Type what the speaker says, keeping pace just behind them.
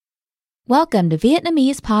Welcome to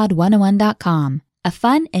VietnamesePod101.com, a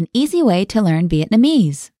fun and easy way to learn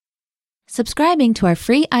Vietnamese. Subscribing to our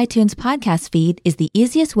free iTunes podcast feed is the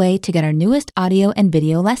easiest way to get our newest audio and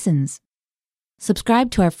video lessons.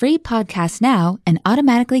 Subscribe to our free podcast now and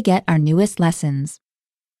automatically get our newest lessons.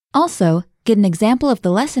 Also, get an example of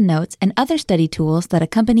the lesson notes and other study tools that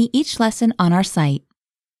accompany each lesson on our site.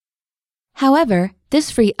 However,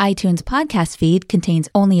 this free iTunes podcast feed contains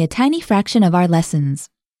only a tiny fraction of our lessons.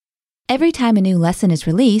 Every time a new lesson is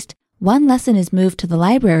released, one lesson is moved to the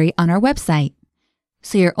library on our website,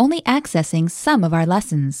 so you're only accessing some of our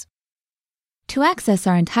lessons. To access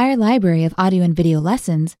our entire library of audio and video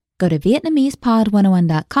lessons, go to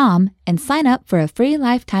VietnamesePod101.com and sign up for a free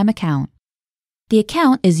lifetime account. The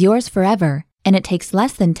account is yours forever, and it takes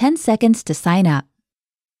less than 10 seconds to sign up.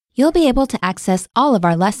 You'll be able to access all of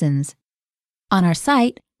our lessons. On our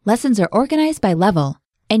site, lessons are organized by level,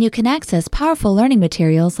 and you can access powerful learning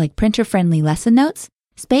materials like printer-friendly lesson notes,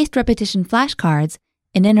 spaced repetition flashcards,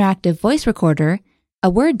 an interactive voice recorder, a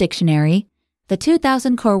word dictionary, the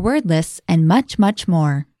 2,000 core word lists, and much, much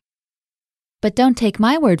more. But don't take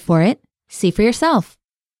my word for it. See for yourself.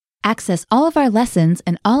 Access all of our lessons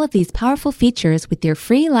and all of these powerful features with your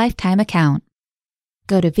free lifetime account.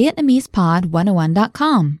 Go to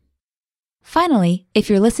VietnamesePod101.com. Finally, if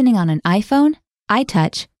you're listening on an iPhone,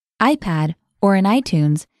 iTouch, iPad, or in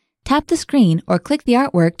iTunes, tap the screen or click the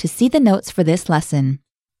artwork to see the notes for this lesson.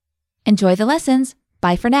 Enjoy the lessons.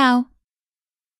 Bye for now.